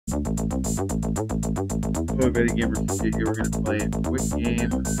Hello, Betty Gamers. Here we're going to play a quick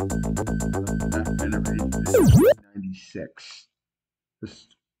game of pac-man arrangement 1996.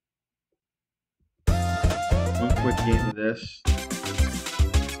 Just one quick game of this.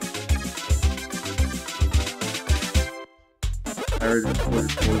 I already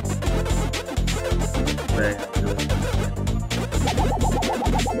recorded today.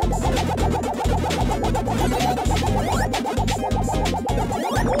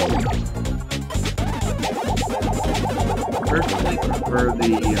 Personally prefer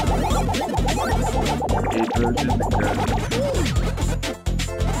the arcade version because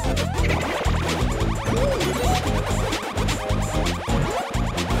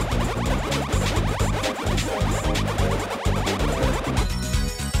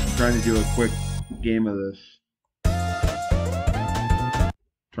I'm trying to do a quick game of this.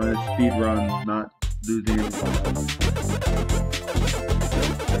 Trying to speed run, not losing anything.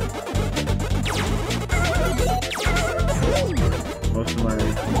 Most of my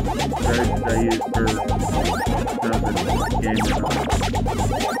characters I use for the game.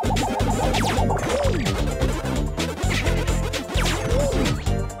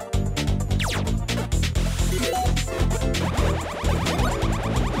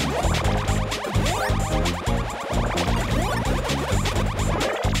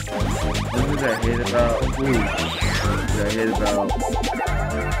 What I hate about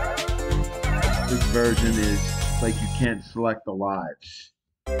this version is like you can't select the lives,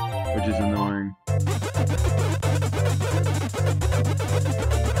 which is annoying.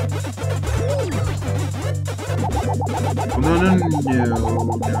 Oh, no.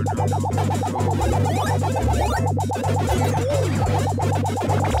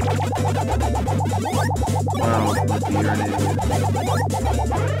 Wow, monkey, you're an idiot.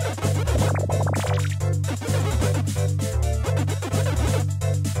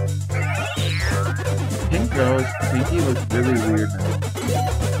 Pinky looks really weird now.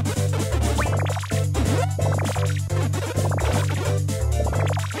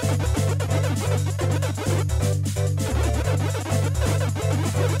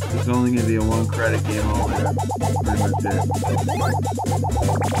 It's only going to be a one credit game all in. Pretty much it.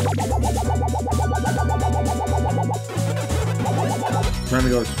 Trying to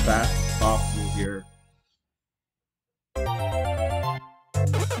go as fast as possible here.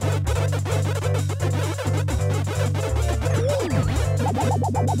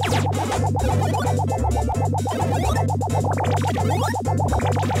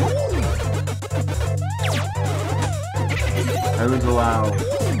 I was allowed.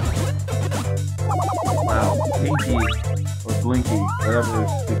 Wow, Pinky or Blinky, whatever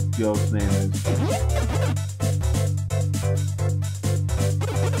the girl's name is.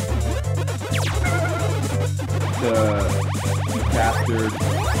 Be captured.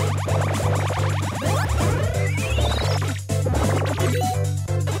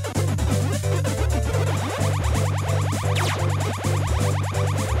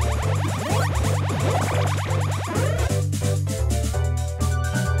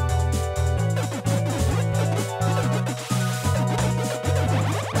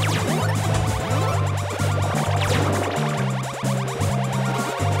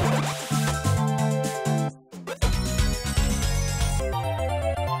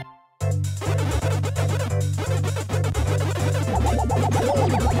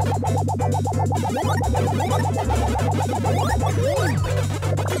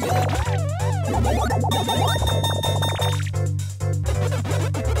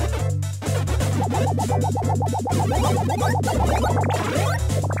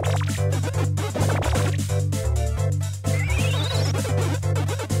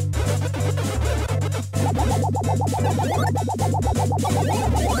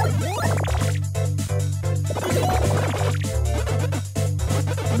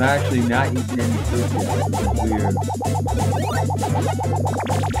 I'm actually not eating any food yet, which is weird.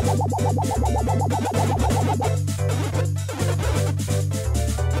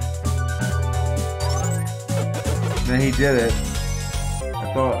 Then he did it.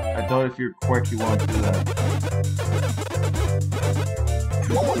 I thought if you're quick you won't do that.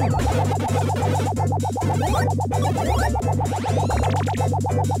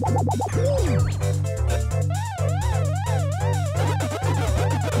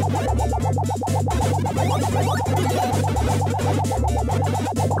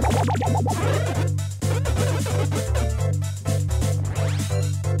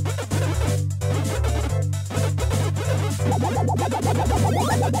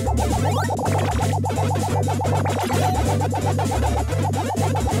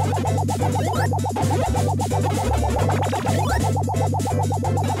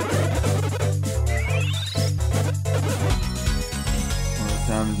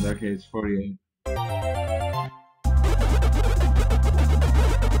 Okay, it's 48.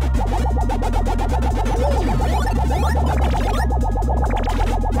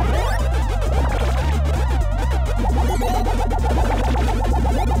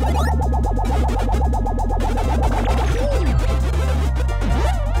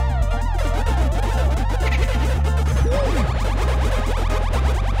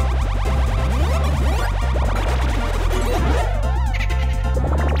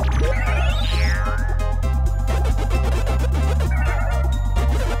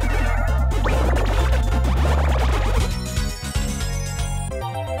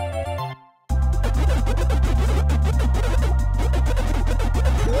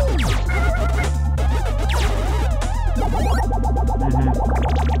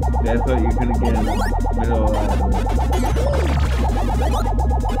 Yeah, I thought you were gonna get in the middle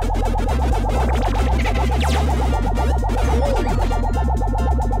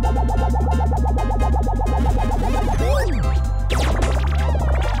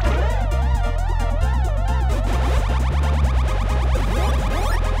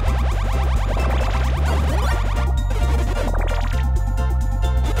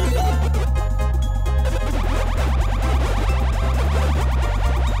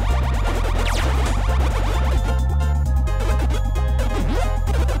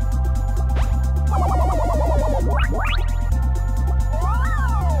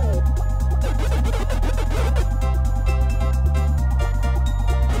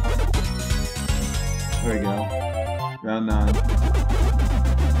There we go. Round 9.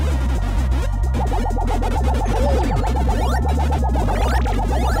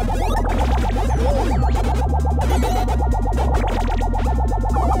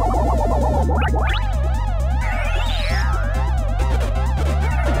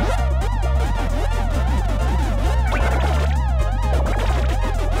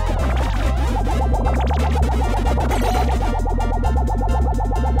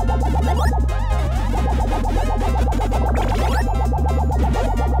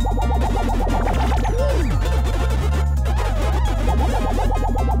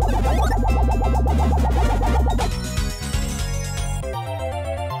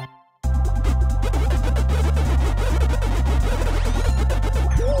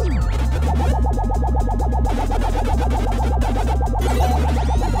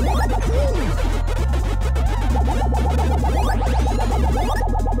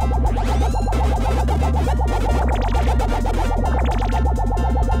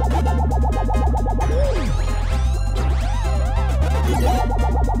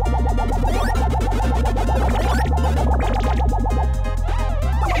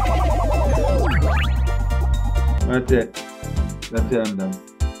 That's it. That's it, I'm done.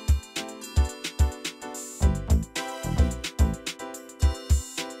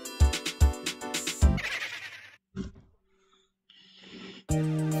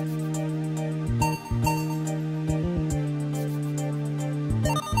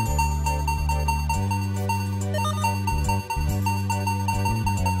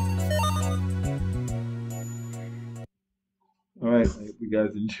 Alright, I hope you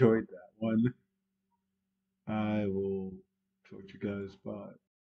guys enjoyed that one. I will talk to you guys. Bye.